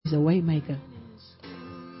a way maker.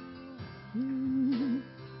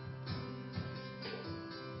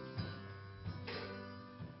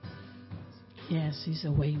 Yes, he's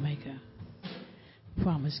a way maker.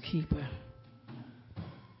 Promise keeper.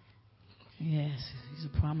 Yes, he's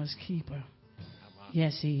a promise keeper.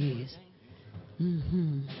 Yes, he is.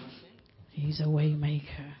 He's a way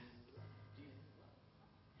maker.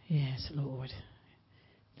 Yes, Lord.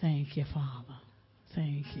 Thank you, Father.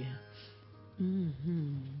 Thank you.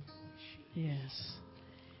 Yes,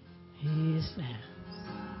 he is there.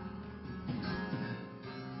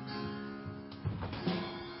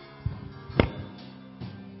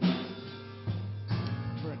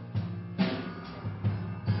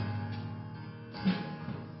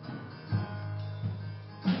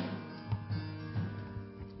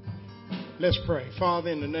 Let's pray. Father,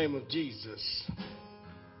 in the name of Jesus,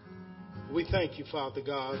 we thank you, Father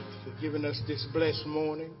God, for giving us this blessed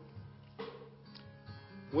morning.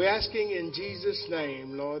 We're asking in Jesus'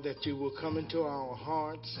 name, Lord, that you will come into our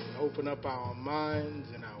hearts and open up our minds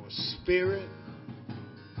and our spirit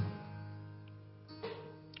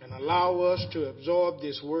and allow us to absorb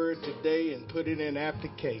this word today and put it in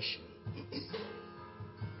application.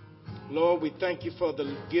 Lord, we thank you for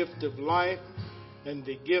the gift of life and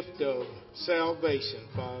the gift of salvation,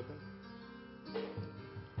 Father.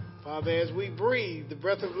 Father, as we breathe the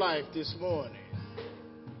breath of life this morning,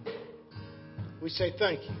 we say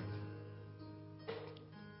thank you.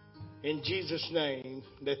 In Jesus' name,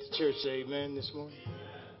 let the church say amen this morning.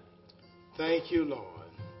 Thank you, Lord.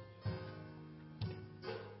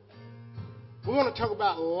 We're going to talk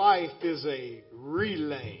about life is a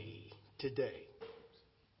relay today.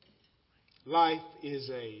 Life is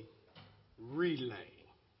a relay.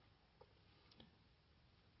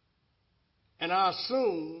 And I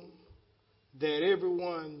assume that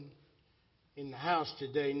everyone in the house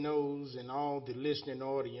today knows, and all the listening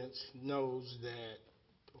audience knows, that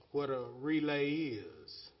what a relay is.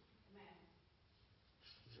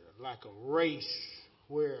 It's like a race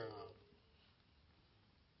where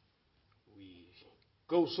we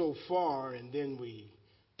go so far and then we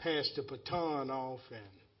pass the baton off and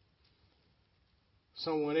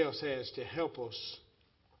someone else has to help us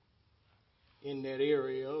in that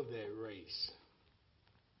area of that race.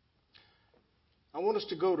 I want us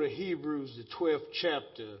to go to Hebrews, the 12th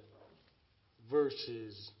chapter,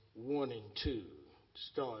 verses 1 and 2 to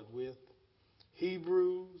start with.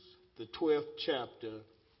 Hebrews, the 12th chapter,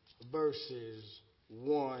 verses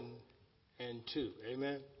 1 and 2.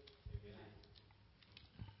 Amen?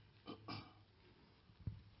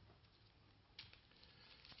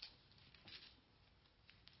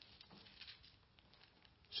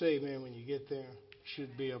 Say amen when you get there.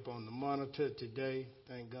 Should be up on the monitor today.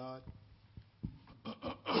 Thank God.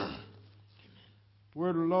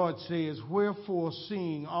 Where the Lord says, wherefore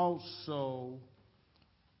seeing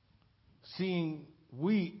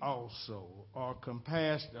we also are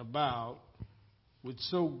compassed about with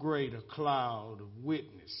so great a cloud of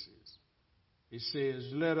witnesses. It says,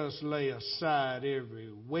 let us lay aside every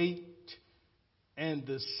weight and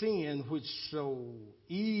the sin which so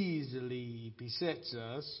easily besets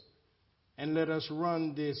us, and let us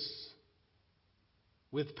run this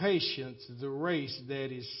with patience, the race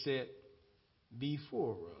that is set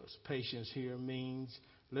before us. Patience here means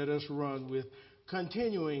let us run with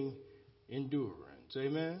continuing endurance.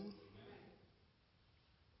 Amen?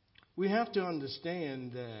 We have to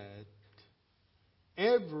understand that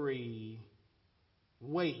every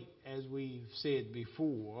weight, as we've said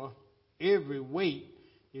before, every weight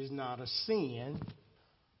is not a sin,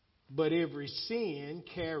 but every sin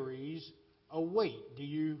carries a weight. Do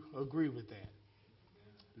you agree with that?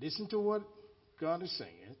 Listen to what God is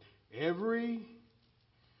saying. Every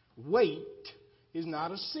weight is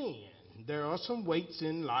not a sin. There are some weights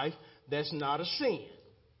in life that's not a sin.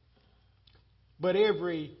 But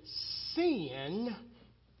every sin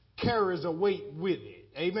carries a weight with it.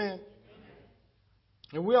 Amen?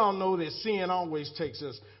 And we all know that sin always takes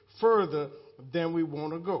us further than we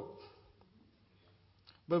want to go.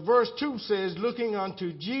 But verse 2 says, looking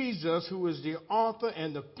unto Jesus, who is the author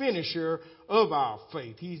and the finisher of our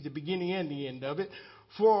faith. He's the beginning and the end of it.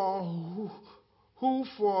 Who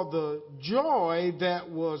for the joy that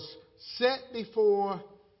was set before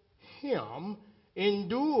him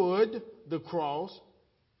endured the cross.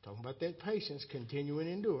 Talking about that patience, continuing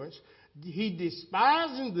endurance. He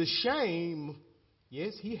despising the shame.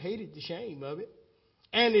 Yes, he hated the shame of it.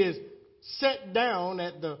 And is set down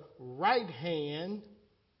at the right hand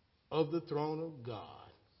of the throne of God.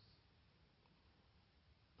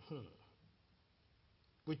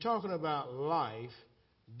 We're talking about life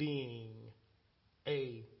being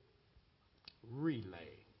a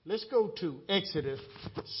relay. Let's go to Exodus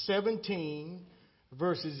 17,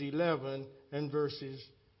 verses 11 and verses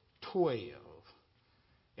 12.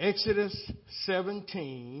 Exodus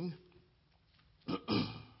 17,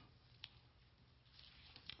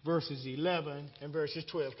 verses 11 and verses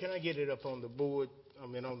 12. Can I get it up on the board?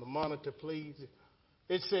 On the monitor, please.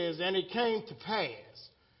 It says, and it came to pass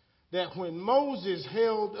that when Moses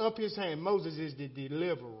held up his hand, Moses is the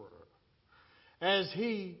deliverer, as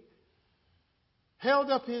he held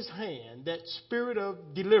up his hand, that spirit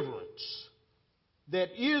of deliverance, that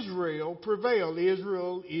Israel prevailed.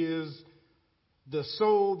 Israel is the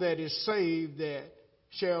soul that is saved that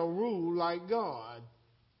shall rule like God.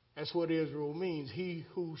 That's what Israel means. He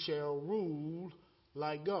who shall rule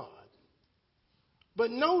like God.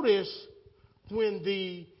 But notice when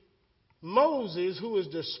the Moses, who is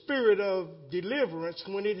the spirit of deliverance,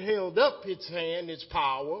 when it held up its hand, its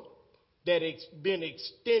power that it's been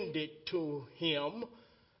extended to him,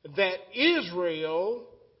 that Israel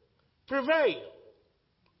prevailed.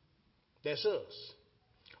 That's us.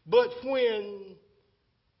 But when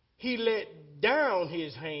he let down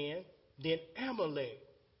his hand, then Amalek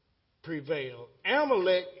prevailed.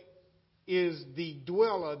 Amalek is the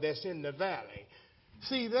dweller that's in the valley.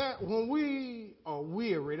 See, that when we are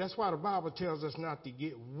weary, that's why the Bible tells us not to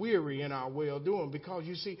get weary in our well-doing, because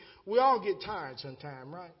you see, we all get tired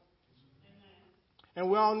sometime, right? Amen. And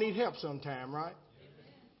we all need help sometime, right?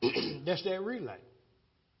 That's that relay.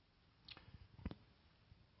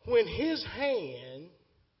 When his hand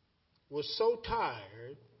was so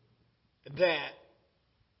tired that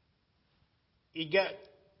it got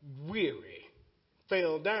weary,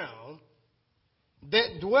 fell down,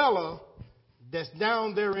 that dweller that's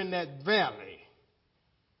down there in that valley,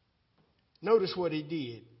 notice what he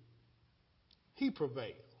did. He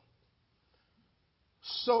prevailed.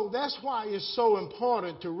 So that's why it's so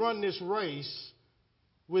important to run this race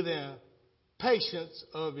with a patience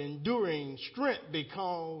of enduring strength,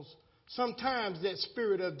 because sometimes that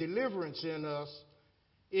spirit of deliverance in us,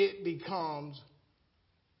 it becomes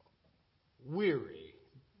weary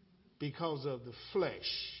because of the flesh.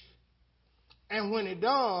 And when it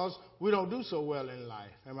does, we don't do so well in life.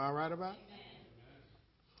 Am I right about it?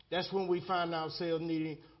 That's when we find ourselves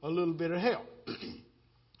needing a little bit of help.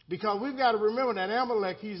 Because we've got to remember that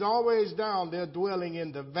Amalek, he's always down there dwelling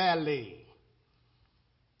in the valley,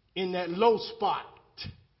 in that low spot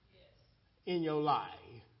in your life.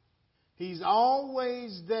 He's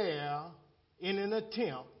always there in an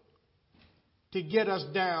attempt to get us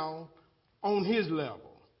down on his level.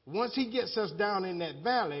 Once he gets us down in that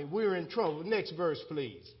valley, we're in trouble. Next verse,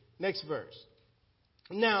 please. Next verse.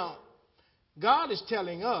 Now, God is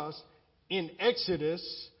telling us in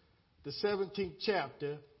Exodus, the 17th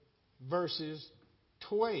chapter, verses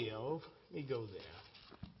 12. Let me go there.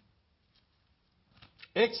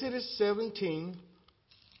 Exodus 17,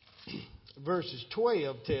 verses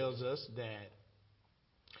 12 tells us that,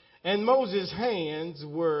 and Moses' hands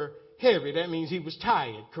were heavy. That means he was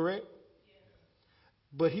tired, correct?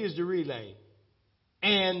 But here's the relay.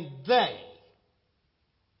 And they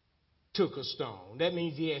took a stone. That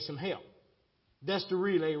means he had some help. That's the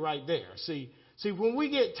relay right there. See, when we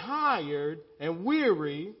get tired and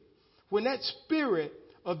weary, when that spirit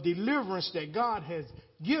of deliverance that God has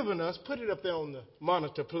given us, put it up there on the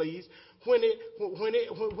monitor, please. When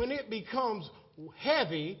it becomes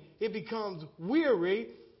heavy, it becomes weary.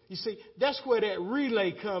 You see, that's where that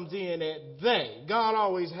relay comes in at they. God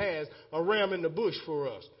always has a ram in the bush for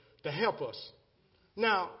us to help us.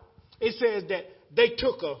 Now, it says that they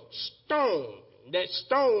took a stone. That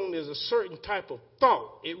stone is a certain type of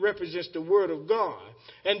thought. It represents the Word of God.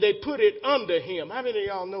 And they put it under him. How many of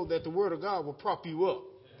y'all know that the Word of God will prop you up?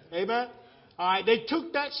 Amen? All right, they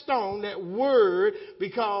took that stone, that word,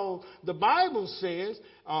 because the Bible says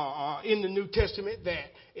in the New Testament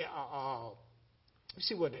that... let's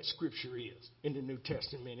see what that scripture is in the New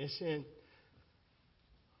Testament.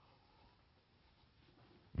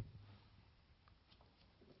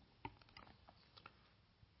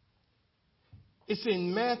 It's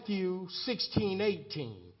in Matthew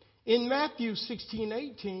 16:18. In Matthew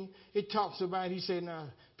 16:18, it talks about, he said, now,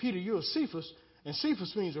 Peter, you're a Cephas, and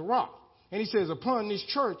Cephas means a rock. And he says, upon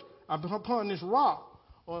this rock,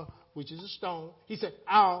 which is a stone, he said,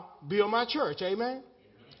 I'll build my church. Amen?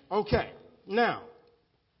 Okay. Now,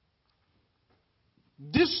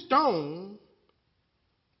 this stone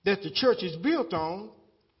that the church is built on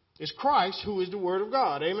is Christ, who is the Word of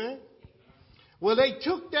God. Amen? Well, they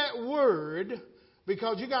took that word,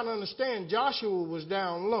 because you got to understand, Joshua was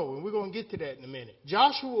down low, and we're going to get to that in a minute.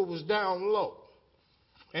 Joshua was down low,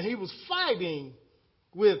 and he was fighting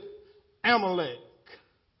with Amalek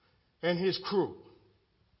and his crew.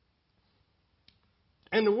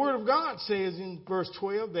 And the Word of God says in verse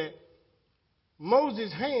 12 that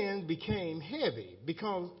Moses' hand became heavy,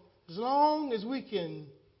 because as long as we can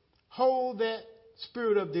hold that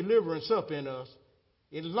spirit of deliverance up in us,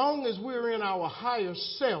 as long as we're in our higher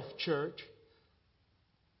self, church,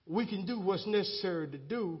 we can do what's necessary to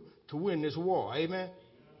do to win this war. Amen?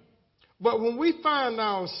 But when we find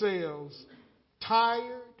ourselves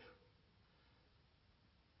tired,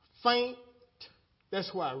 faint, that's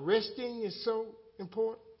why resting is so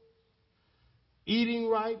important. Eating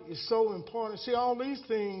right is so important. See, all these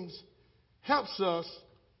things helps us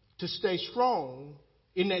to stay strong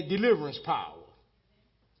in that deliverance power.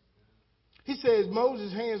 He says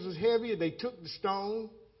Moses' hands was heavy. They took the stone,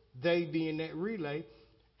 they being that relay,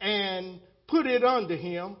 and put it under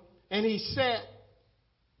him, and he sat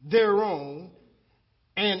thereon.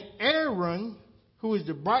 And Aaron, who is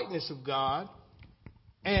the brightness of God,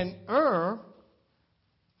 and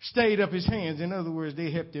stayed up his hands. In other words,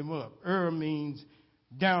 they helped him up. Means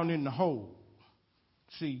down in the hole.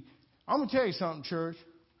 See, I'm going to tell you something, church.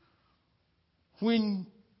 When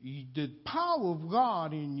the power of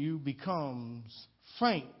God in you becomes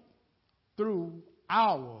faint through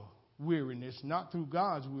our weariness, not through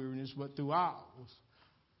God's weariness, but through ours,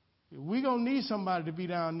 we're going to need somebody to be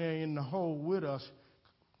down there in the hole with us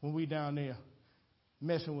when we down there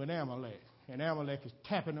messing with Amalek. And Amalek is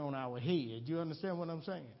tapping on our head. Do you understand what I'm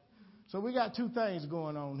saying? So we got two things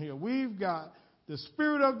going on here. We've got the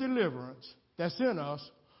spirit of deliverance that's in us,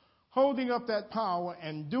 holding up that power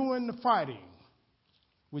and doing the fighting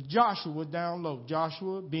with Joshua down low.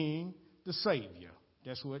 Joshua being the Savior.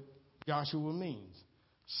 That's what Joshua means.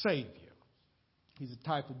 Savior. He's a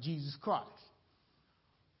type of Jesus Christ.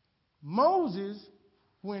 Moses,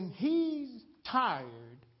 when he's tired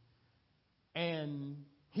and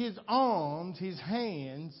his arms, his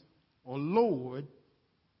hands are lowered,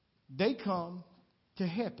 they come to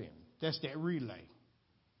help him. That's that relay.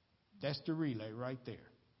 That's the relay right there.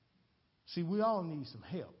 See, we all need some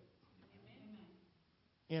help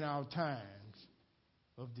in our times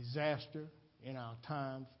of disaster, in our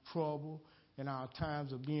times of trouble, in our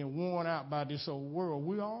times of being worn out by this old world.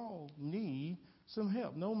 We all need some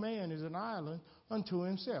help. No man is an island unto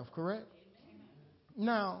himself, correct?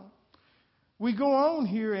 Now, we go on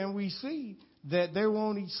here and we see that they were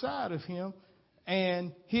on each side of him,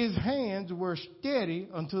 and his hands were steady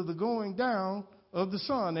until the going down of the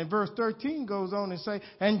sun. And verse 13 goes on and say,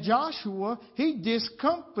 and Joshua, he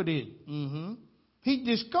discomfited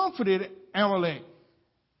Amalek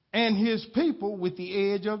and his people with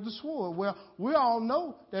the edge of the sword. Well, we all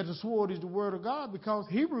know that the sword is the word of God, because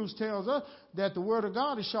Hebrews tells us that the word of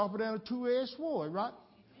God is sharper than a two-edged sword, right?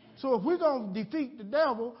 So if we're going to defeat the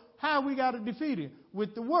devil, how we got to defeat him?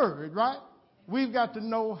 With the word, right? We've got to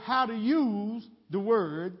know how to use the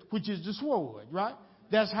word, which is the sword, right?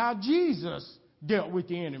 That's how Jesus dealt with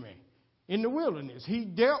the enemy in the wilderness. He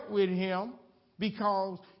dealt with him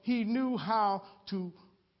because he knew how to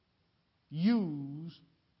use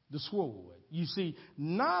the sword. You see,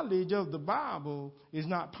 knowledge of the Bible is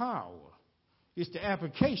not power. It's the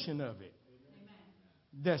application of it.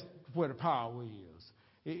 Amen. That's where the power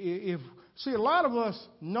is. See, a lot of us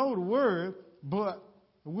know the word, but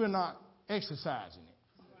we're not exercising it.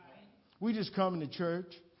 Right. We just come to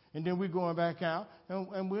church, and then we're going back out,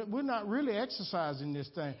 and we're not really exercising this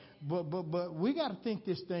thing. But we got to think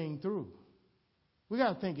this thing through. We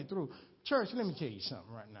got to think it through. Church, let me tell you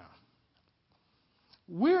something right now.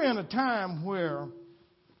 We're in a time where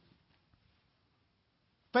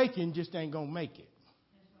faking just ain't going to make it.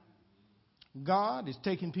 God is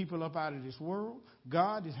taking people up out of this world.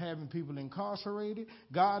 God is having people incarcerated.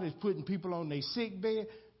 God is putting people on their sick bed.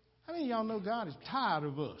 How many of y'all know God is tired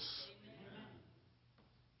of us?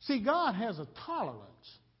 See, God has a tolerance.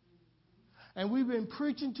 And we've been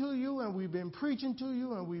preaching to you, and we've been preaching to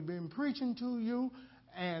you, and we've been preaching to you,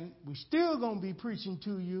 and we're still going to be preaching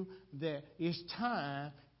to you that it's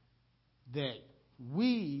time that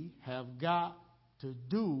we have got to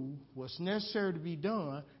do what's necessary to be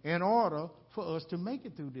done in order for us to make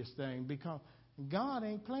it through this thing, because God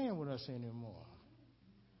ain't playing with us anymore.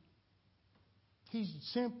 He's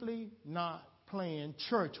simply not playing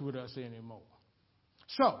church with us anymore.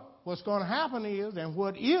 So what's going to happen is, and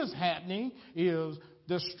what is happening is,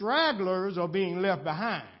 the stragglers are being left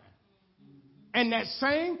behind. And that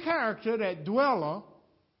same character, that dweller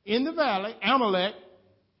in the valley, Amalek,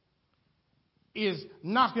 is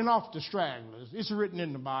knocking off the stragglers. It's written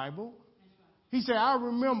in the Bible. He said, I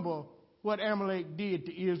remember what Amalek did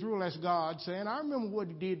to Israel. That's God saying. I remember what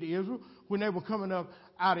he did to Israel when they were coming up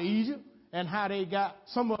out of Egypt, and how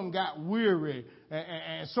some of them got weary,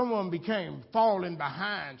 and some of them became falling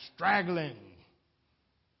behind, straggling.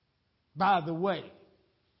 by the way.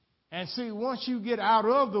 And see, once you get out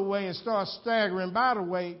of the way and start staggering by the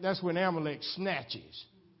way, that's when Amalek snatches.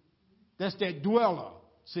 That's that dweller.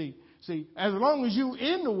 See, as long as you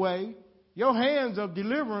in the way, your hands of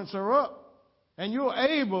deliverance are up, and you're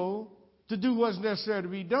able to do what's necessary to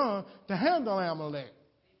be done to handle Amalek.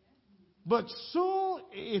 But soon,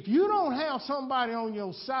 if you don't have somebody on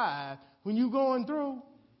your side when you're going through,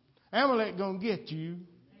 Amalek gonna get you,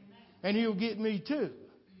 and he'll get me too.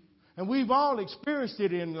 And we've all experienced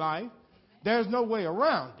it in life. There's no way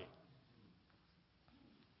around it.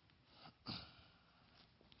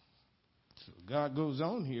 So God goes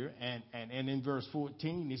on here, and in verse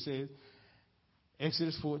 14, he says,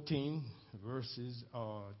 Exodus 14,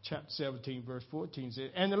 chapter 17, verse 14 says,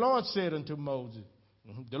 and the Lord said unto Moses,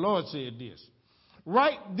 the Lord said this,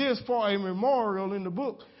 write this for a memorial in the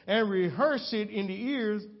book and rehearse it in the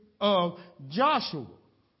ears of Joshua.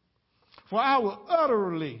 For I will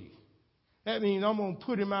utterly, that means I'm going to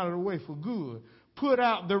put him out of the way for good, put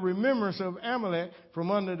out the remembrance of Amalek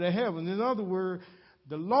from under the heavens. In other words,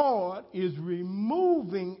 the Lord is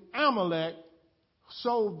removing Amalek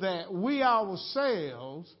so that we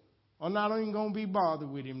ourselves are not even going to be bothered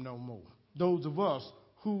with him no more. Those of us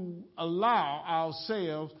who allow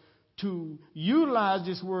ourselves to utilize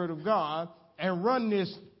this word of God and run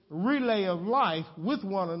this relay of life with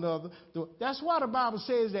one another. That's why the Bible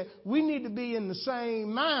says that we need to be in the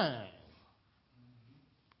same mind.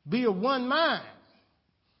 Be of one mind.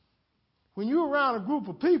 When you're around a group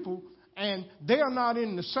of people and they're not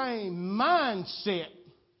in the same mindset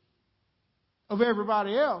of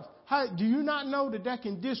everybody else, do you not know that that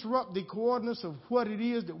can disrupt the coordinates of what it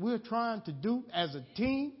is that we're trying to do as a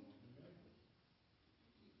team?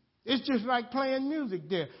 It's just like playing music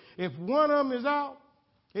there. If one of them is out,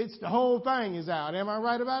 it's the whole thing is out. Am I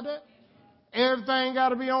right about that? Everything got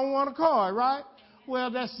to be on one accord, right? Well,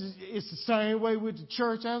 it's the same way with the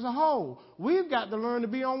church as a whole. We've got to learn to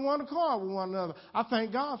be on one accord with one another. I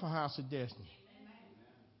thank God for House of Destiny.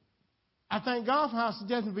 I thank God for House of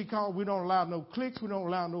Destiny because we don't allow no cliques. We don't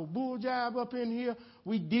allow no bull jive up in here.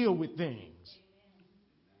 We deal with things.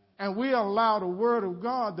 And we allow the word of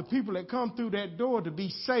God, the people that come through that door, to be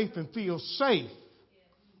safe and feel safe.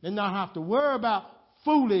 And not have to worry about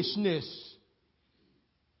foolishness.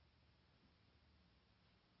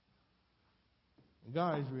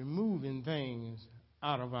 God is removing things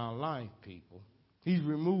out of our life, people. He's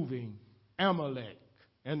removing Amalek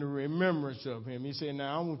and the remembrance of him. He said,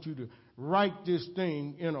 now I want you to write this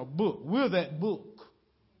thing in a book. We're that book.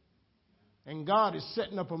 And God is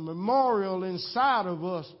setting up a memorial inside of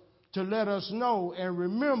us to let us know and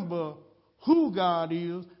remember who God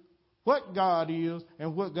is, what God is,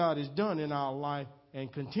 and what God has done in our life and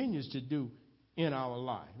continues to do in our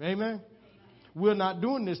life. Amen? We're not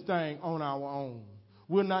doing this thing on our own.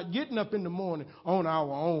 We're not getting up in the morning on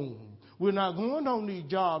our own. We're not going on these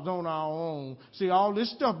jobs on our own. See, all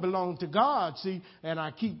this stuff belongs to God, see, and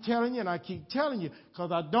I keep telling you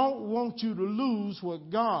because I don't want you to lose what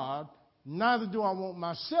God, neither do I want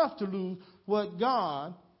myself to lose what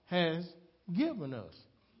God has given us.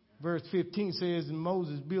 Verse 15 says, and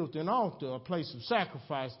Moses built an altar, a place of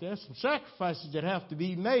sacrifice. There's some sacrifices that have to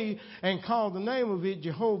be made and call the name of it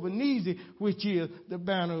Jehovah Nissi, which is the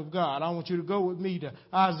banner of God. I want you to go with me to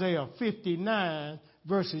Isaiah 59,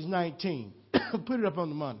 verses 19. Put it up on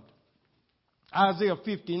the monitor. Isaiah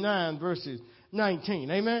 59, verses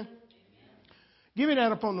 19. Amen? Give me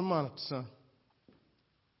that up on the monitor, son.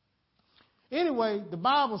 Anyway, the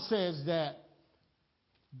Bible says that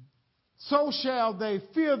so shall they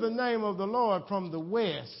fear the name of the Lord from the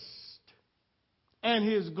west, and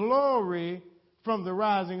his glory from the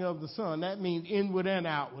rising of the sun. That means inward and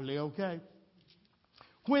outwardly, okay?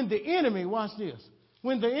 When the enemy, watch this,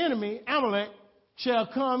 when the enemy, Amalek, shall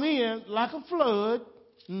come in like a flood,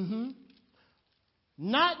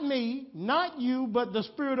 not me, not you, but the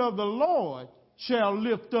Spirit of the Lord shall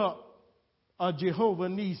lift up a Jehovah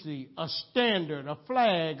Nissi, a standard, a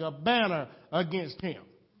flag, a banner against him.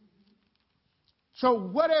 So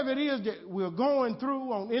whatever it is that we're going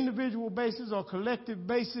through on individual basis or collective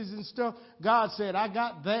basis and stuff, God said, I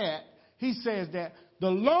got that. He says that the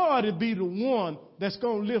Lord will be the one that's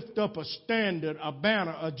going to lift up a standard, a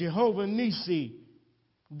banner, a Jehovah Nissi.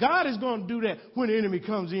 God is going to do that when the enemy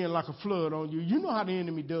comes in like a flood on you. You know how the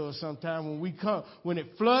enemy does sometimes when it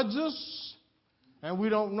floods us and we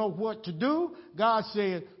don't know what to do. God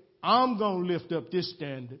said, I'm going to lift up this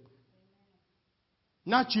standard.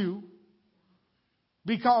 Not you.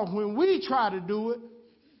 Because when we try to do it,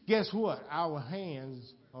 guess what? Our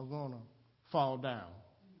hands are going to fall down.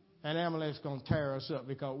 And Amalek's going to tear us up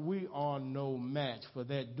because we are no match for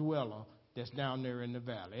that dweller that's down there in the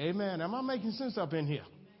valley. Amen. Am I making sense up in here?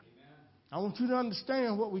 I want you to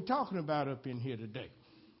understand what we're talking about up in here today.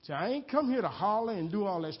 See, I ain't come here to holler and do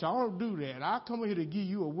all that stuff. I don't do that. I come here to give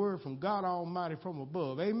you a word from God Almighty from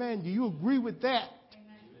above. Amen. Do you agree with that?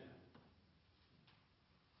 Amen.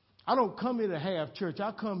 I don't come here to have church.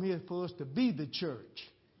 I come here for us to be the church.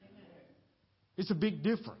 Amen. It's a big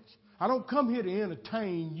difference. I don't come here to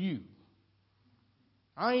entertain you.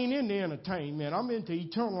 I ain't into entertainment. I'm into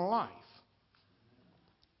eternal life.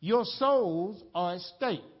 Your souls are at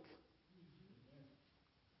stake.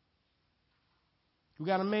 We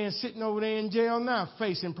got a man sitting over there in jail now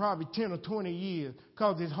facing probably 10 or 20 years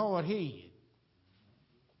because his hard head.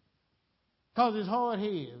 Because his hard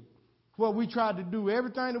head. Well, we tried to do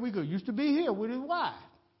everything that we could. Used to be here with his wife.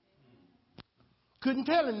 Couldn't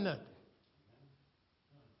tell him nothing.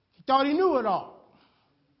 He thought he knew it all.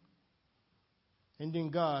 And then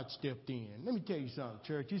God stepped in. Let me tell you something,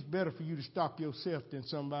 church. It's better for you to stop yourself than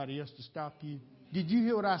somebody else to stop you. Did you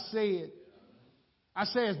hear what I said? I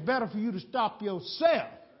say it's better for you to stop yourself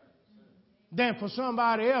than for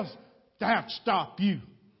somebody else to have to stop you.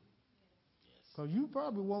 Because you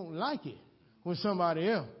probably won't like it when somebody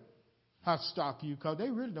else has to stop you because they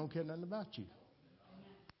really don't care nothing about you.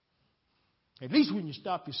 At least when you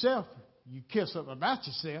stop yourself, you care something about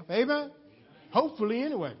yourself. Amen? Hopefully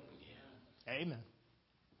anyway. Amen.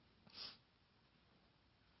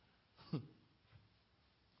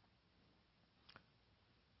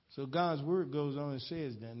 So God's word goes on and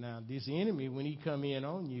says that now this enemy, when he come in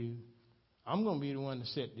on you, I'm going to be the one to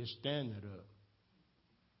set this standard up.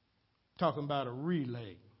 Talking about a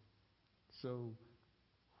relay. So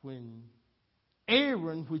when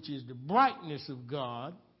Aaron, which is the brightness of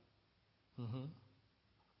God,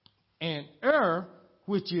 and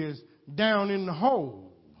which is down in the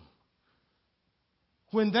hole,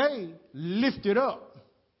 when they lifted up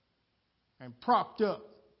and propped up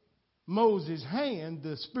Moses' hand,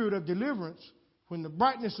 the spirit of deliverance, when the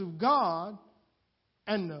brightness of God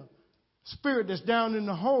and the spirit that's down in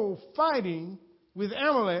the hole fighting with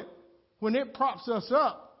Amalek, when it props us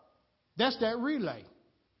up, that's that relay.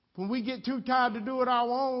 When we get too tired to do it our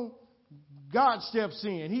own, God steps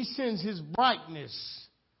in. He sends his brightness,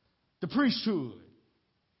 the priesthood,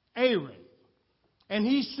 Aaron, and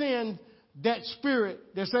he sends that spirit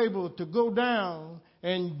that's able to go down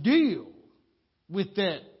and deal with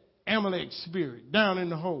that Amalek spirit down in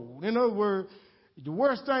the hole. In other words, the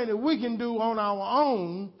worst thing that we can do on our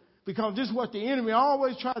own, because this is what the enemy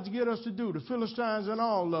always tries to get us to do, the Philistines and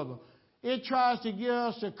all of them. It tries to get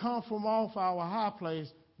us to come from off our high place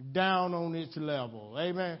down on its level.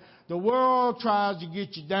 Amen. The world tries to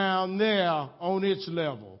get you down there on its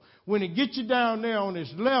level. When it gets you down there on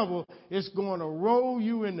its level, it's going to roll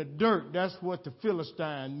you in the dirt. That's what the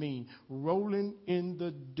Philistine means, rolling in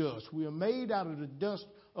the dust. We are made out of the dust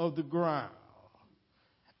of the ground.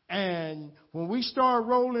 And when we start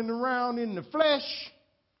rolling around in the flesh,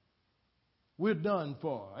 we're done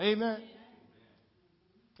for. Amen?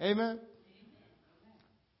 Amen?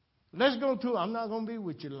 Let's go to, I'm not going to be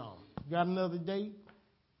with you long. Got another date?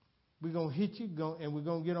 We're going to hit you and we're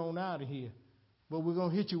going to get on out of here. But we're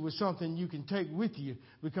going to hit you with something you can take with you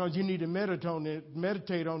because you need to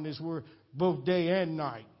meditate on this word both day and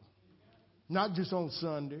night. Not just on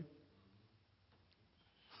Sunday.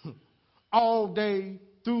 All day,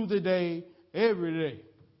 through the day, every day.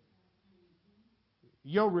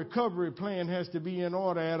 Your recovery plan has to be in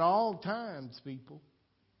order at all times, people.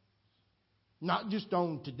 Not just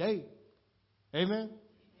on today. Amen?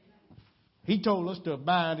 He told us to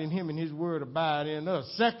abide in him and his word abide in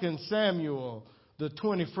us. 2 Samuel, the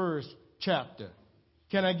 21st chapter.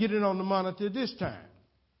 Can I get it on the monitor this time?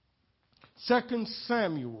 2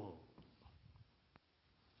 Samuel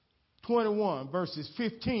 21, verses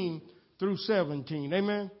 15 through 17.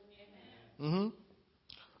 Amen? Amen.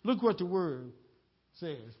 Look what the word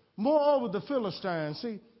says. Moreover, the Philistines.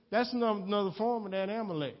 See, that's another form of that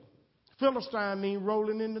Amalek. Philistine means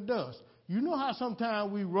rolling in the dust. You know how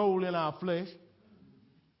sometimes we roll in our flesh?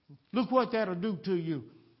 Look what that'll do to you.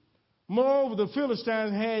 Moreover, the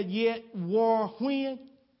Philistines had yet war when?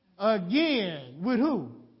 Again. With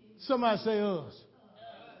who? Somebody say us.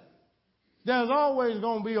 There's always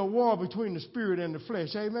going to be a war between the spirit and the flesh.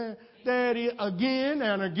 Amen? That is again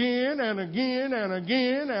and again and again and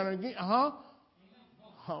again and again.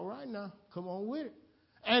 All right now. Come on with it.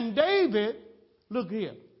 And David, look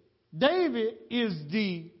here. David is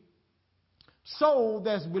the soul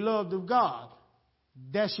that's beloved of God.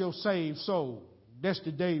 That's your saved soul. That's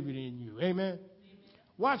the David in you. Amen?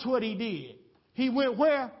 Watch what he did. He went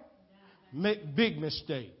where? Big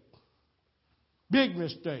mistake. Big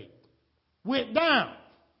mistake. Went down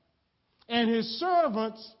and his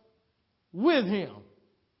servants with him,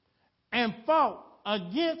 and fought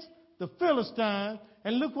against the Philistines.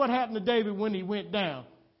 And look what happened to David when he went down.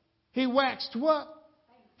 He waxed what?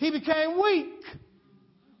 He became weak.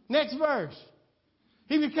 Next verse.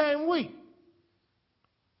 He became weak.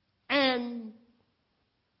 And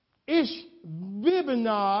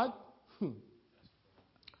Ishbibbenad,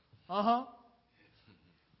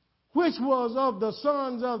 which was of the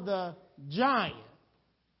sons of the giant,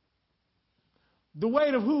 the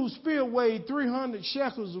weight of whose spear weighed 300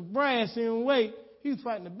 shekels of brass in weight. He was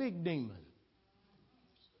fighting a big demon.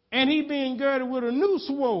 And he being girded with a new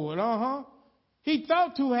sword, he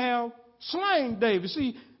thought to have slain David.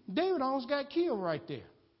 See, David almost got killed right there.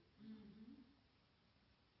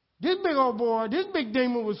 This big old boy, this big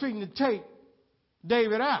demon was fixing to take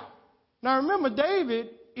David out. Now remember, David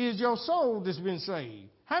is your soul that's been saved.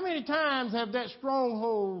 How many times have that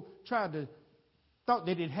stronghold thought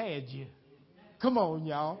that it had you? Come on,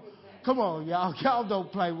 y'all. Come on, y'all. Y'all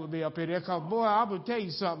don't play with me up in there, because, boy, I'm going to tell you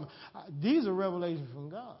something. These are revelations from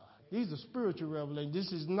God. These are spiritual revelations.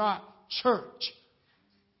 This is not church.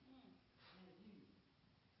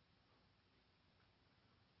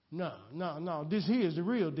 No. This here is the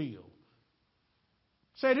real deal.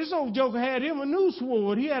 Say, this old joker had him a new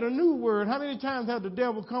sword. He had a new word. How many times have the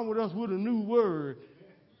devil come with us with a new word?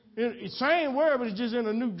 It's the same word, but it's just in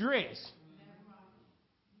a new dress.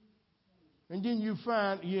 And then you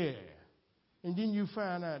find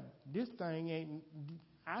out this thing ain't,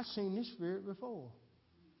 I've seen this spirit before.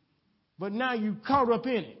 But now you caught up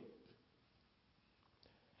in it.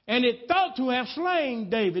 And it thought to have slain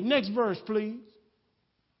David. Next verse, please.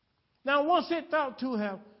 Now, once it thought to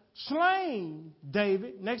have slain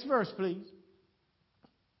David, next verse, please.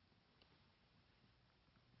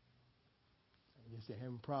 I guess they're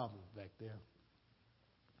having problems back there.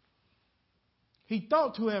 He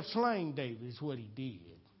thought to have slain David is what he did.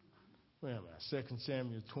 Where am I? 2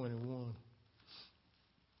 Samuel 21.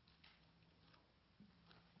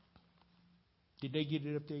 Did they get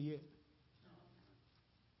it up there yet?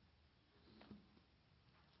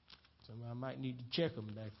 I might need to check them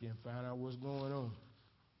back there and find out what's going on.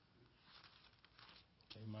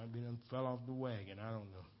 They might be them fell off the wagon. I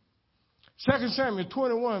don't know. 2 Samuel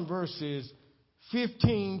 21 verses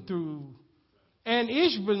 15 through. And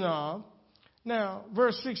Ishbibbenad. Now,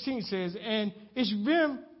 verse 16 says, and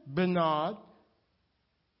Ishbibbenad,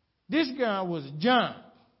 this guy was a giant.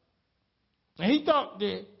 And he thought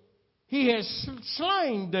that he had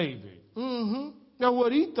slain David. That's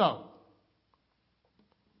what he thought.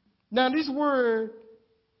 Now, this word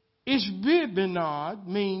Ishbibbenad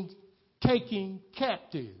means taking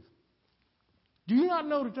captive. Do you not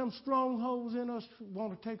know that them strongholds in us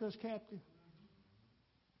want to take us captive?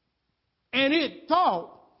 And it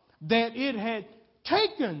thought that it had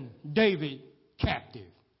taken David captive.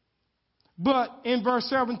 But in verse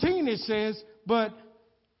 17 it says, but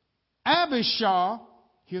Abishai,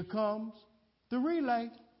 here comes the relay.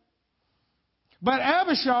 But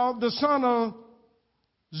Abishai, the son of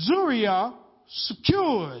Zeruiah,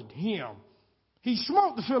 secured him. He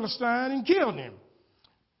smote the Philistine and killed him.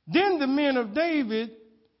 Then the men of David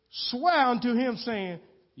swore unto him, saying,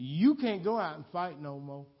 you can't go out and fight no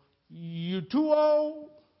more. You're too old,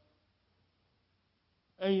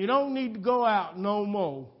 and you don't need to go out no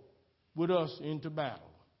more with us into battle.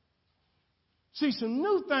 See, some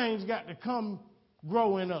new things got to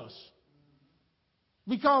grow in us,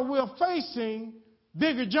 because we're facing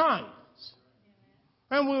bigger giants.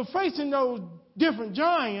 And we're facing those different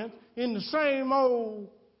giants in the same old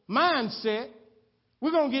mindset.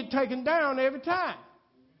 We're going to get taken down every time.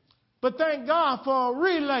 But thank God for a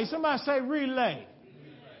relay. Somebody say relay.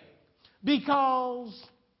 Because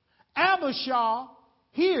Abishai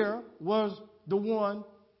here was the one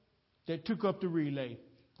that took up the relay.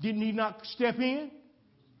 Didn't he not step in?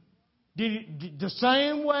 Did the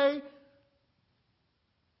same way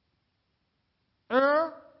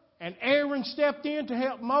and Aaron stepped in to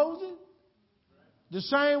help Moses? The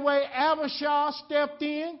same way Abishai stepped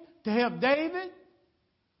in to help David?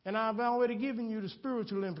 And I've already given you the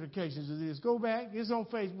spiritual implications of this. Go back. It's on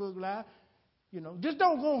Facebook Live. Just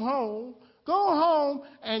don't go home. Go home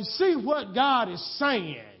and see what God is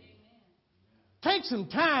saying. Take some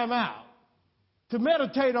time out to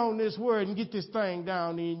meditate on this word and get this thing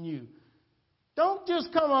down in you. Don't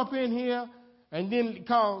just come up in here and then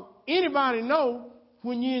call anybody know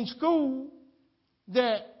when you're in school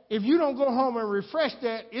that if you don't go home and refresh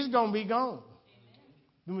that, it's going to be gone.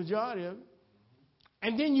 The majority of it.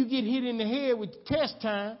 And then you get hit in the head with test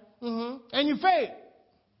time, and you fail.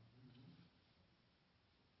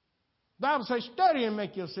 The Bible says, study and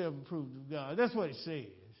make yourself approved of God. That's what it says.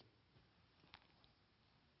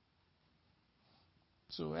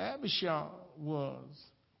 So Abishai was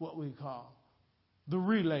what we call the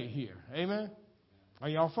relay here. Amen? Are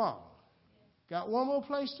y'all following? Got one more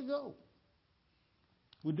place to go.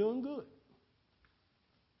 We're doing good.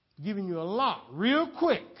 Giving you a lot real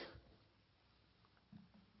quick.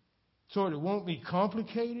 So it won't be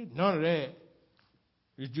complicated. None of that.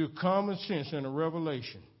 It's just common sense and a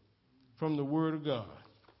revelation from the Word of God.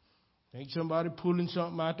 Ain't somebody pulling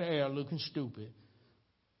something out the air looking stupid.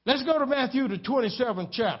 Let's go to Matthew, the 27th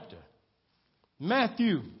chapter.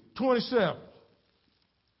 Matthew 27.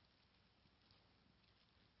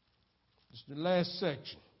 It's the last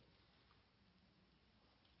section.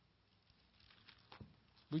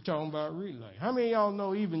 We're talking about relay. How many of y'all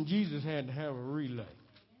know even Jesus had to have a relay?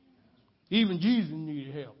 Even Jesus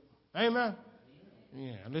needed help. Amen?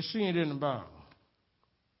 Yeah, let's see it in the Bible.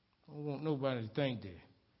 I don't want nobody to think that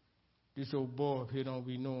this old boy up here don't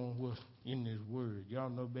be knowing what's in this word. Y'all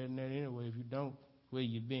know better than that anyway. If you don't, where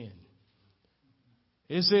you been?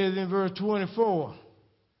 It says in verse 24,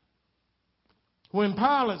 when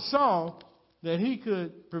Pilate saw that he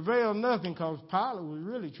could prevail nothing, because Pilate was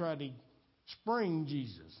really trying to spring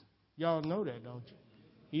Jesus. Y'all know that, don't you?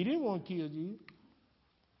 He didn't want to kill Jesus.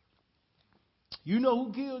 You know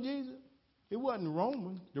who killed Jesus? It wasn't the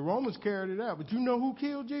Romans. The Romans carried it out. But you know who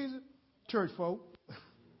killed Jesus? Church folk.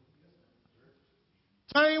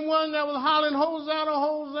 Same one that was hollering, Hosanna,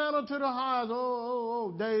 Hosanna to the highest.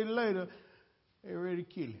 Oh. Days later, they were ready to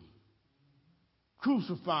kill him.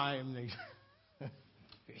 Crucify him.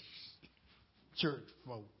 Church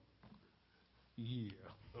folk. Yeah.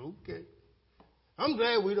 Okay. I'm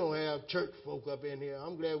glad we don't have church folk up in here.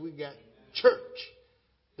 I'm glad we got church,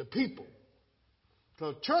 the people.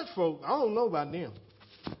 So church folk, I don't know about them.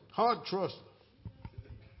 Hard to trust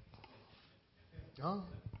them.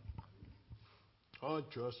 Hard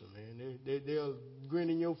to trust them, man. They'll grin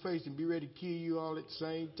in your face and be ready to kill you all at the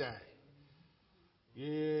same time.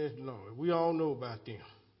 Yes, Lord. We all know about them.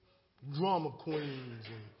 Drama queens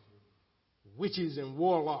and witches and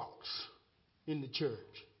warlocks in the church.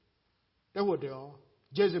 That's what they are.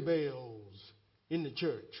 Jezebels in the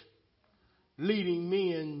church. Leading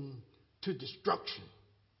men to destruction.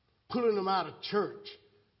 Pulling them out of church.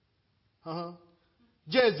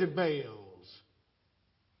 Jezebels.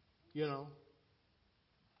 You know.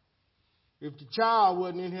 If the child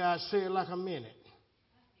wasn't in here, I'd say it like I meant it.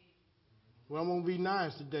 Well, I'm going to be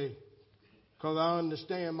nice today because I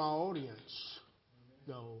understand my audience.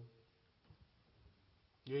 No.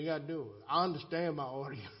 You ain't got to do it. I understand my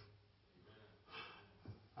audience.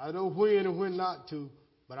 I know when and when not to,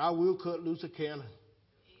 but I will cut loose a cannon.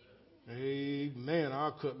 Amen.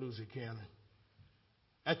 I'll cut loose a cannon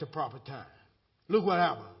at the proper time. Look what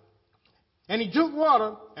happened. And he took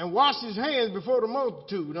water and washed his hands before the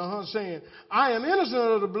multitude, saying, I am innocent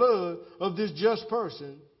of the blood of this just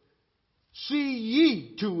person. See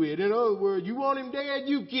ye to it. In other words, you want him dead,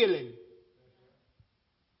 you kill him.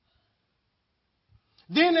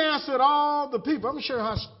 Then answered all the people. I'm sure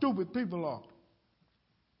how stupid people are.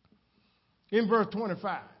 In verse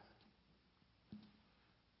 25.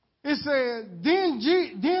 It said,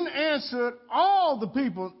 then answered all the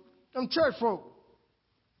people, them church folk.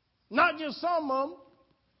 Not just some of them.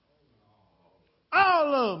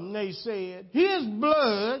 All of them, they said, his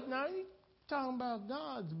blood, now he's talking about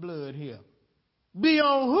God's blood here, be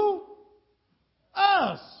on who?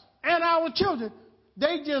 Us and our children.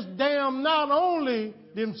 They just damn not only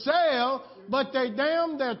themselves, but they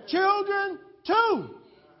damn their children too.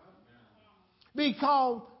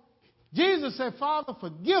 Because Jesus said, Father,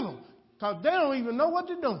 forgive them, because they don't even know what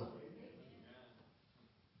they're doing.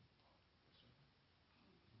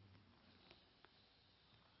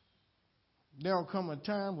 There'll come a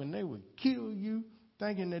time when they will kill you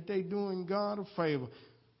thinking that they're doing God a favor.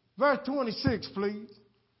 Verse 26, please.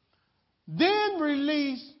 Then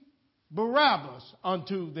release Barabbas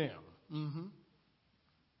unto them.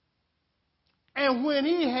 And when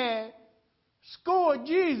he had scored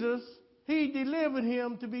Jesus, he delivered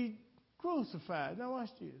him to be crucified. Now watch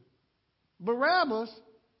this. Barabbas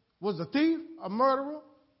was a thief, a murderer,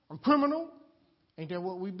 a criminal. Ain't that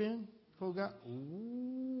what we've been? Forgot?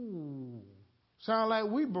 Ooh. Sound like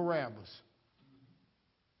we Barabbas.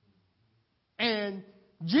 And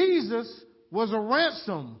Jesus was a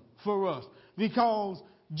ransom for us because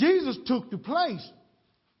Jesus took the place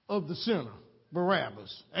of the sinner,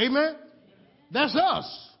 Barabbas. Amen? That's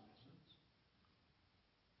us.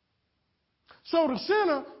 So the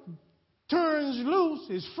sinner turns loose,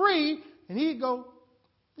 is free, and he go,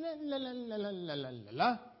 la, la, la, la, la, la, la,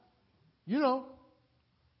 la. You know.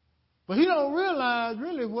 But he don't realize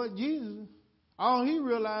really what Jesus, all he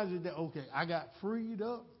realizes is that, okay, I got freed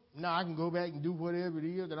up Now I can go back and do whatever it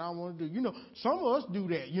is that I want to do. You know, some of us do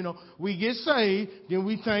that. You know, we get saved, then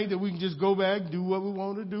we think that we can just go back and do what we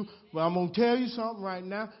want to do. But I'm going to tell you something right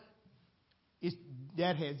now.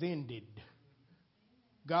 That has ended.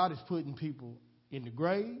 God is putting people in the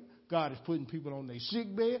grave. God is putting people on their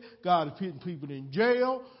sick bed. God is putting people in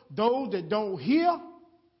jail. Those that don't hear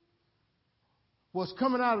what's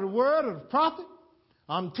coming out of the word of the prophet,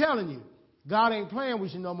 I'm telling you, God ain't playing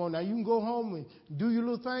with you no more. Now, you can go home and do your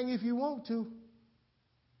little thing if you want to.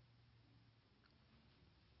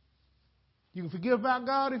 You can forget about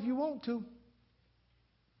God if you want to.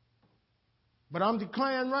 But I'm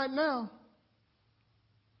declaring right now,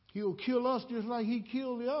 He'll kill us just like He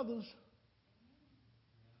killed the others.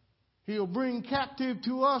 He'll bring captive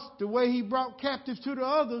to us the way He brought captives to the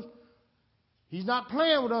others. He's not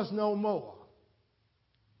playing with us no more.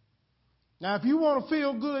 Now, if you want a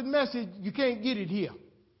feel-good message, you can't get it here.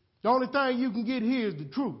 The only thing you can get here is the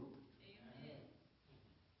truth. Amen.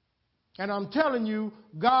 And I'm telling you,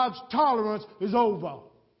 God's tolerance is over.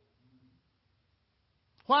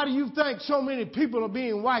 Why do you think so many people are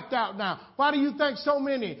being wiped out now? Why do you think so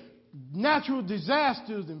many natural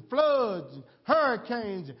disasters and floods and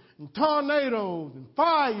hurricanes and tornadoes and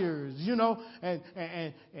fires, you know,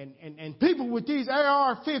 and people with these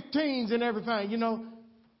AR-15s and everything, you know?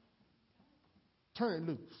 Turn it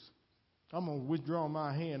loose. I'm going to withdraw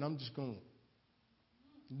my hand. I'm just going to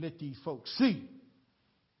let these folks see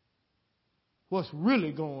what's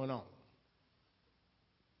really going on.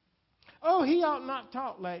 Oh, he ought not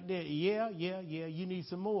talk like that. Yeah. You need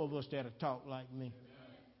some more of us that'll talk like me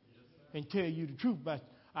and tell you the truth about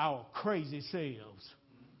our crazy selves.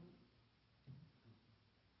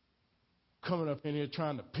 Coming up in here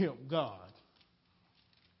trying to pimp God.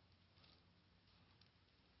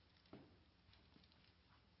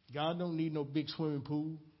 God don't need no big swimming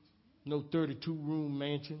pool, no 32-room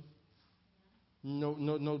mansion,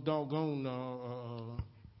 no doggone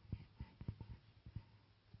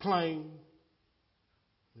plane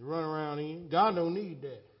to run around in. God don't need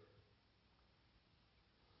that.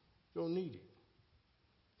 Don't need it.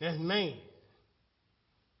 That's man.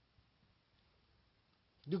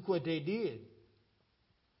 Look what they did.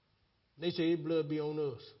 They say His blood be on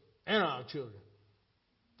us and our children.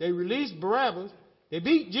 They released Barabbas. They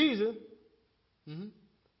beat Jesus.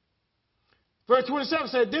 Verse 27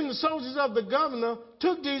 said, Then the soldiers of the governor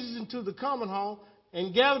took Jesus into the common hall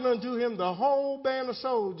and gathered unto him the whole band of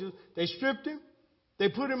soldiers. They stripped him. They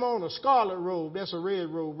put him on a scarlet robe. That's a red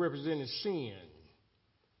robe representing sin.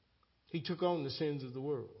 He took on the sins of the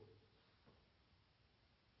world.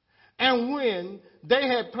 And when they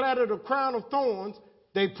had platted a crown of thorns,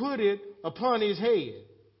 they put it upon his head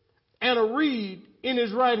and a reed in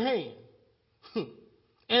his right hand.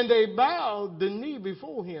 And they bowed the knee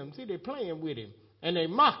before him. See, they're playing with him. And they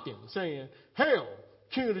mocked him, saying, Hail,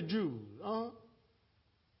 King of the Jews.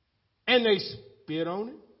 And they spit on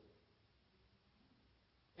him.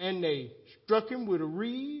 And they struck him with a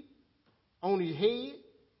reed on his head.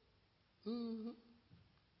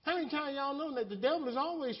 How many times y'all know that the devil is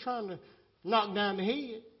always trying to knock down the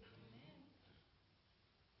head?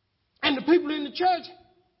 And the people in the church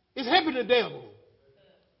is helping the devil.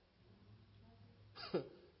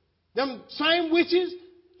 Them same witches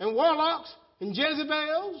and warlocks and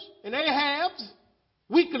Jezebels and Ahabs,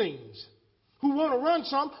 weaklings who want to run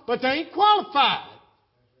something, but they ain't qualified.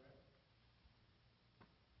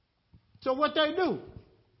 So what they do?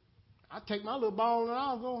 I take my little ball and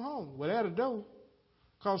I'll go home. Well, that'll do.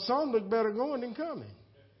 Because some look better going than coming.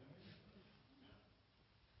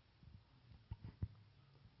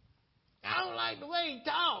 I don't like the way he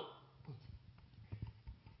talk.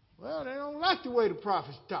 Well, they don't like the way the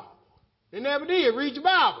prophets talk. They never did. Read your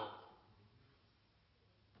Bible.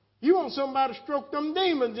 You want somebody to stroke them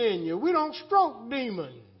demons in you. We don't stroke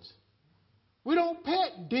demons. We don't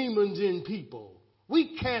pet demons in people.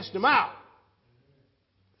 We cast them out.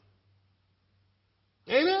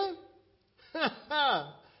 Amen?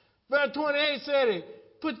 Verse 28 said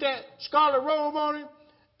it. Put that scarlet robe on him.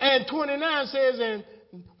 And 29 says, and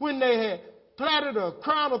when they had platted a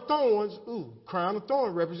crown of thorns, crown of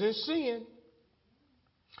thorns represents sin.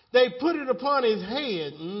 They put it upon his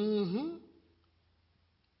head. And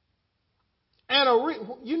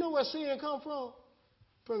you know where sin come from?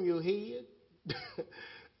 From your head.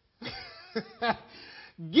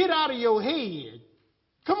 Get out of your head.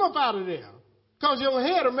 Come up out of there. Because your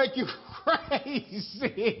head will make you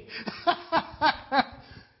crazy.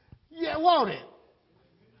 Yeah, won't it?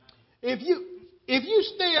 If you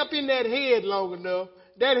stay up in that head long enough,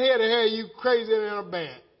 that head will have you crazier than a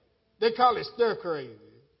bat. They call it stir crazy.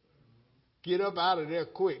 Get up out of there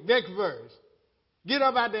quick. Next verse. Get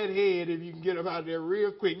up out that head if you can get up out there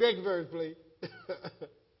real quick. Next verse, please.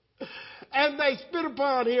 And they spit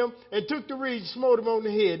upon him and took the reed and smote him on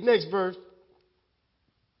the head. Next verse.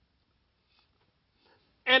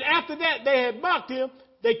 And after that, they had mocked him.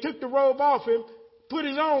 They took the robe off him, put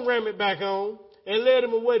his own raiment back on, and led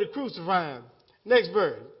him away to crucify him. Next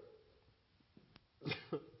verse.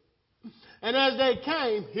 And as they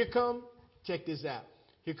came, check this out.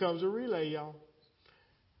 Here comes a relay, y'all.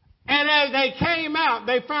 And as they came out,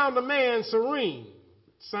 they found a man, Cyrene,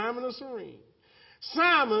 Simon of Cyrene.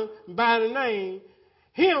 Simon, by the name,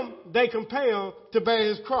 him they compelled to bear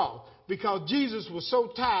his cross because Jesus was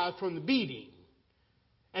so tired from the beating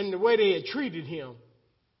and the way they had treated him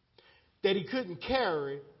that he couldn't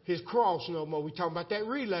carry his cross no more. We talking about that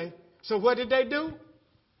relay. So what did they do?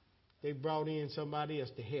 They brought in somebody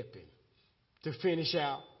else to help him to finish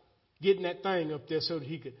out getting that thing up there so that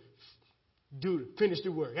he could finish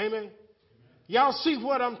the work. Amen? Y'all see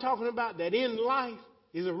what I'm talking about? That in life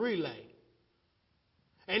is a relay.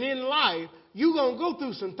 And in life, you're going to go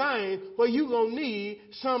through some things where you're going to need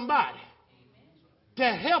somebody to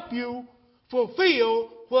help you fulfill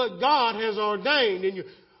what God has ordained in you.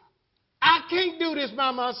 I can't do this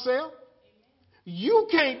by myself. You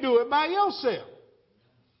can't do it by yourself.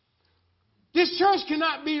 This church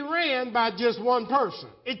cannot be ran by just one person.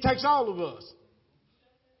 It takes all of us.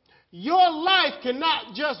 Your life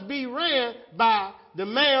cannot just be ran by the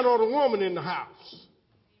man or the woman in the house.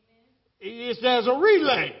 There's a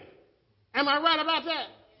relay. Am I right about that?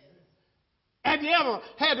 Have you ever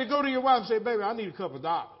had to go to your wife and say, baby, I need a couple of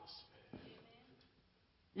dollars?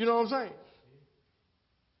 You know what I'm saying?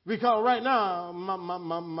 Because right now,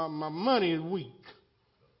 my money is weak.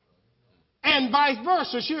 And vice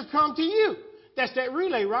versa, she'll come to you. That's that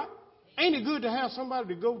relay, right? Ain't it good to have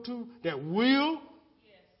somebody to go to that will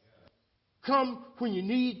come when you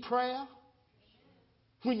need prayer,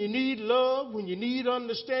 when you need love, when you need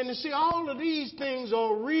understanding? See, all of these things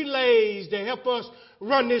are relays that help us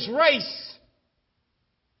run this race.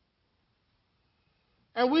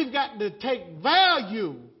 And we've got to take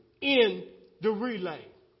value in the relay.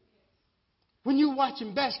 When you're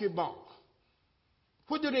watching basketball,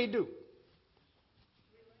 what do?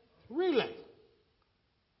 Relay.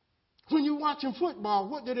 When you're watching football,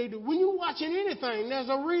 what do? When you're watching anything, there's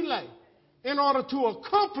a relay in order to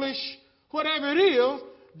accomplish whatever it is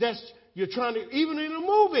that you're trying to, even in a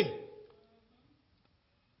movie.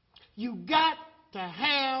 You got to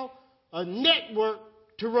have a network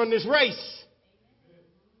to run this race.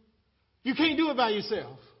 You can't do it by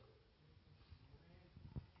yourself.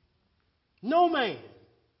 No man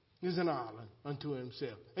is an island unto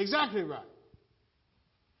himself. Exactly right.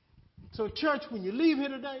 So, church, when you leave here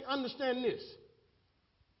today, understand this,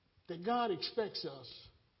 that God expects us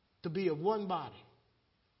to be of one body,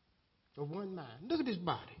 of one mind. Look at this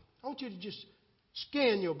body. I want you to just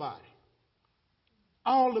scan your body.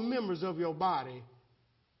 All the members of your body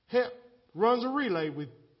runs a relay with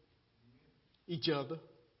each other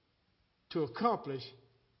to accomplish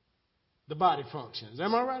the body functions.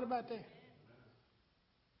 Am I right about that?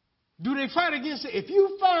 Do they fight against it? If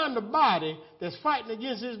you find a body that's fighting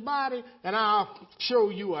against his body, and I'll show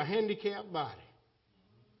you a handicapped body.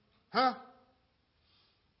 Huh?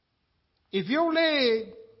 If your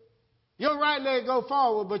right leg go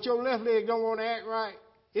forward, but your left leg don't want to act right,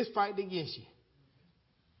 it's fighting against you.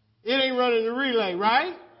 It ain't running the relay,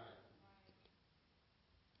 right?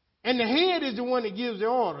 And the head is the one that gives the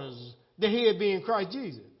orders, the head being Christ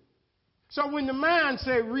Jesus. So when the mind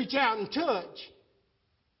says reach out and touch,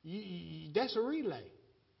 that's a relay.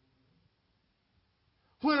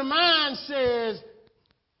 When a mind says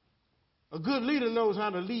a good leader knows how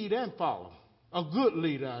to lead and follow. A good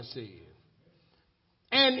leader, I said.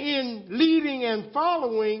 And in leading and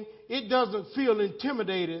following, it doesn't feel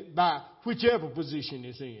intimidated by whichever position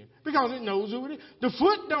it's in. Because it knows who it is. The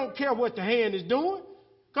foot don't care what the hand is doing.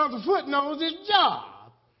 Because the foot knows its job.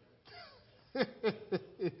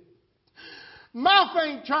 Mouth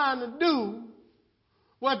ain't trying to do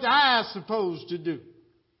what the eye's supposed to do.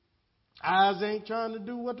 Eyes ain't trying to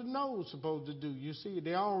do what the nose is supposed to do. You see,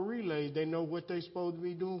 they all relays. They know what they're supposed to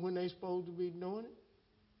be doing when they're supposed to be doing it.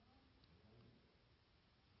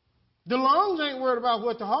 The lungs ain't worried about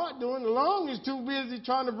what the heart doing. The lung is too busy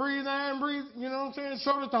trying to breathe in and breathe, you know what I'm saying,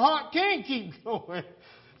 so that the heart can keep going.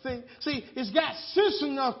 See, it's got sense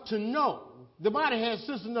enough to know. The body has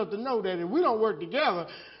sense enough to know that if we don't work together,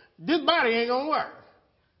 this body ain't going to work.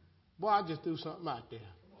 Boy, I just threw something out there.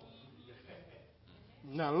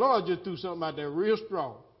 Now, Lord just threw something out there real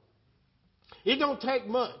strong. It don't take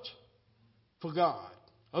much for God.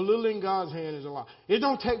 A little in God's hand is a lot. It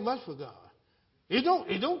don't take much for God. It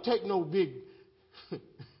don't take no big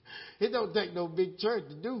It don't take no big church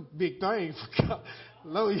to do big things for God.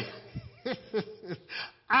 Lord,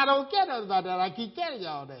 I don't care nothing about that. I keep telling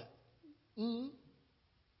y'all that. Mm-hmm.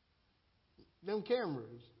 Them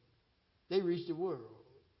cameras, they reach the world.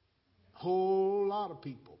 Whole lot of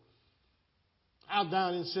people. I was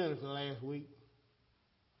down in Seneca last week.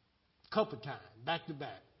 Couple times, back to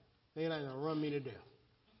back. They ain't gonna run me to death.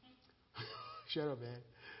 Shut up, man.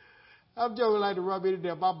 I'm joking like to run me to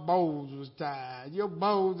death. My bones was tired. Your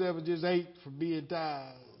bones ever just ached from being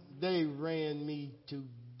tired? They ran me to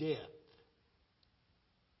death.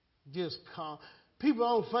 Just call. People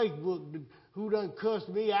on Facebook who done cussed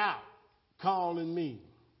me out, calling me,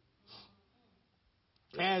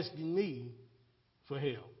 asking me for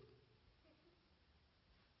help.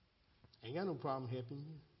 Ain't got no problem helping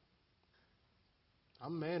you.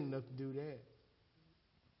 I'm man enough to do that.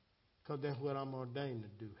 Because that's what I'm ordained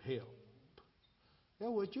to do, help.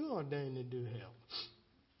 That's what you're ordained to do, help.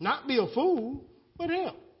 Not be a fool, but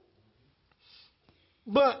help.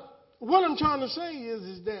 But what I'm trying to say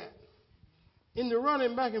is that in the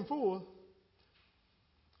running back and forth,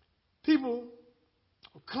 people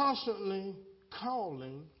are constantly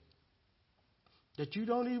calling that you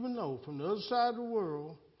don't even know from the other side of the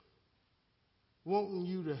world, wanting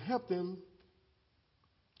you to help them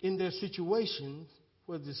in their situations,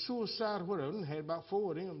 whether it's suicide or whatever. I had about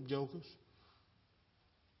 4 of them jokers.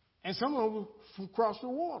 And some of them from across the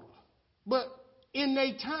water. But in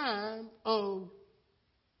their time of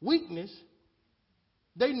weakness,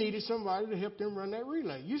 they needed somebody to help them run that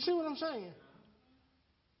relay. You see what I'm saying?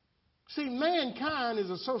 See, mankind is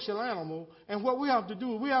a social animal, and what we have to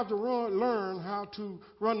do is we have to learn how to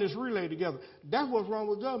run this relay together. That's what's wrong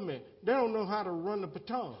with government. They don't know how to run the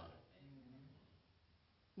baton.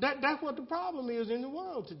 That's what the problem is in the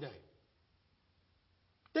world today.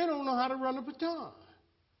 They don't know how to run the baton.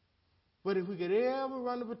 But if we could ever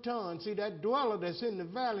run the baton, see that dweller that's in the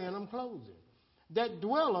valley, and I'm closing, that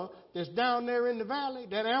dweller that's down there in the valley,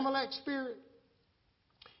 that Amalek spirit,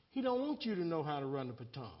 he don't want you to know how to run the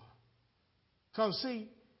baton. Because, see,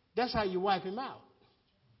 that's how you wipe him out.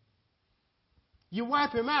 You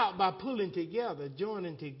wipe him out by pulling together,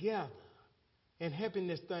 joining together, and helping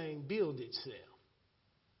this thing build itself.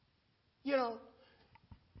 You know,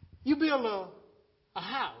 you build a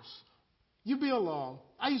house. You build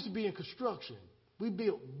I used to be in construction. We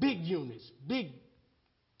built big units, big.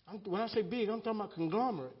 When I say big, I'm talking about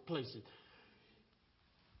conglomerate places.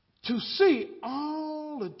 To see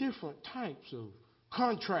all the different types of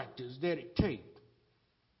contractors that it takes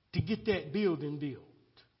to get that building built.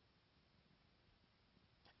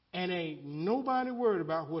 And ain't nobody worried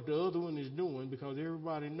about what the other one is doing because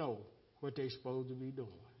everybody know what they're supposed to be doing.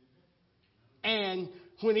 And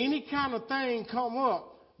when any kind of thing come up,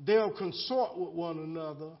 they'll consort with one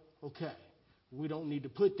another. Okay, we don't need to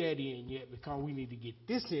put that in yet because we need to get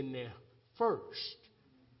this in there first.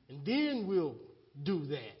 And then we'll do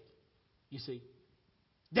that. You see,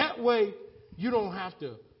 that way you don't have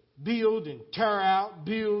to build and tear out,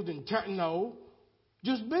 build and tear. No,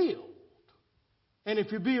 just build. And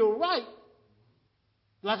if you build right,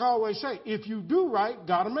 like I always say, if you do right,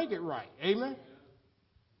 God will make it right. Amen?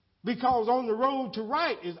 Because on the road to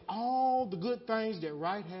right is all the good things that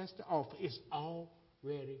right has to offer. It's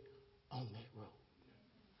already on that road.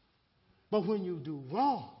 But when you do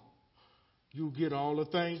wrong, you get all the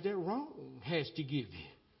things that wrong has to give you.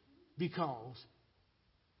 Because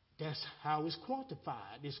that's how it's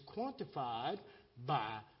quantified. It's quantified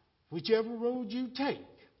by whichever road you take.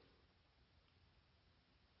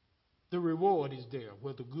 The reward is there.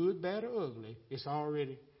 Whether good, bad, or ugly, it's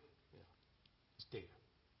already it's there.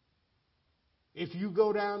 If you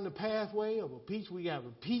go down the pathway of a peach, we have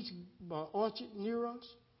a peach orchard near us.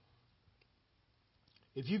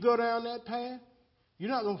 If you go down that path, you're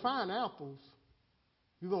not going to find apples.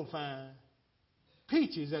 You're going to find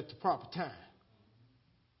peaches at the proper time.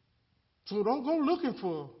 So don't go looking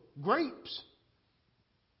for grapes.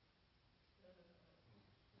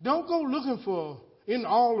 Don't go looking for in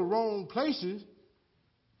all the wrong places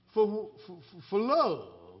for love.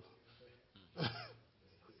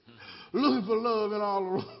 Looking for love in all the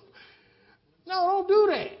wrong. No, don't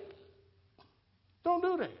do that. Don't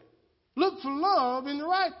do that. Look for love in the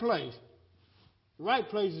right place. The right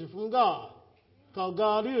place is from God. Because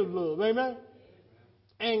God is love. Amen?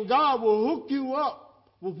 And God will hook you up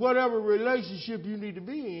with whatever relationship you need to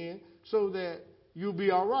be in so that you'll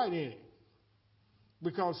be all right in it.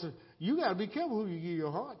 Because you got to be careful who you give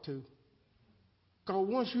your heart to. Because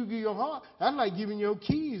once you give your heart, that's like giving your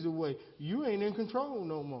keys away. You ain't in control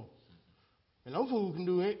no more. And no fool can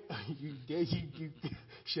do it. You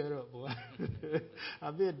shut up, boy.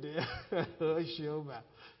 I've been there. Sure about.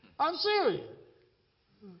 I'm serious.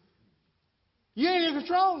 You ain't in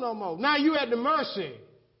control no more. Now you at the mercy.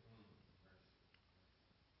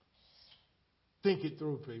 Think it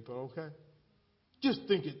through, people, okay? Just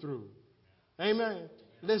think it through. Amen.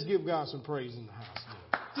 Let's give God some praise in the house.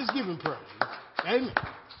 Just give him praise. Amen.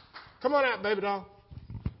 Come on out, baby doll.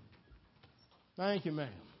 Thank you, ma'am.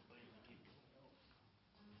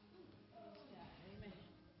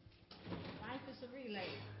 Life is a relay.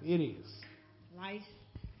 It is. Life.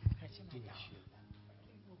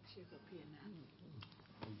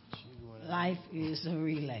 Life is a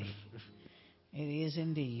relay. It is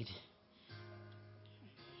indeed.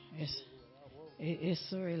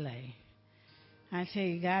 It's a relay. I tell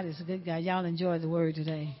you, God is a good God. Y'all enjoy the word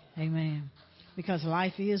today. Amen. Because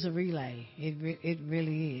life is a relay. It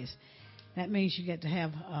really is. That means you get to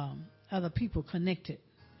have other people connected.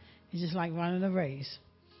 It's just like running a race.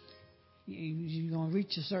 You're going to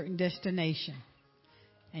reach a certain destination.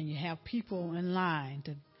 And you have people in line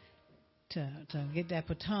to get that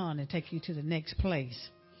baton and take you to the next place.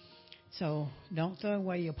 So don't throw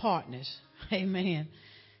away your partners. Amen.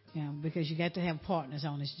 Because you got to have partners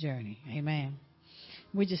on this journey. Amen.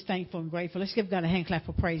 We're just thankful and grateful. Let's give God a hand clap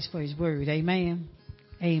of praise for his word. Amen.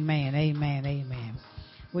 Amen. Amen. Amen.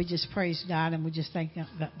 We just praise God and we just thank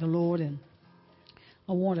the Lord. And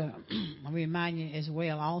I want to remind you as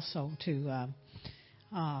well also to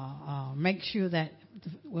make sure that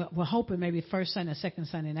we're hoping maybe first Sunday, second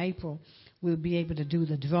Sunday in April, we'll be able to do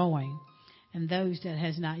the drawing. And those that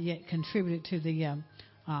has not yet contributed to the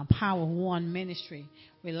Power One ministry,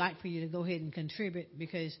 we'd like for you to go ahead and contribute,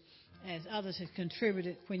 because as others have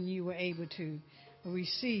contributed when you were able to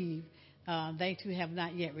receive, they too have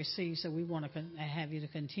not yet received. So we want to have you to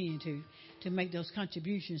continue to make those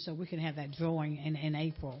contributions so we can have that drawing in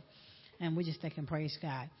April. And we just thank and praise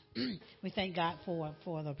God. We thank God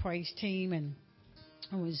for the praise team, and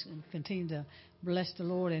we continue to bless the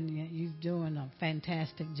Lord, and you're doing a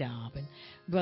fantastic job. And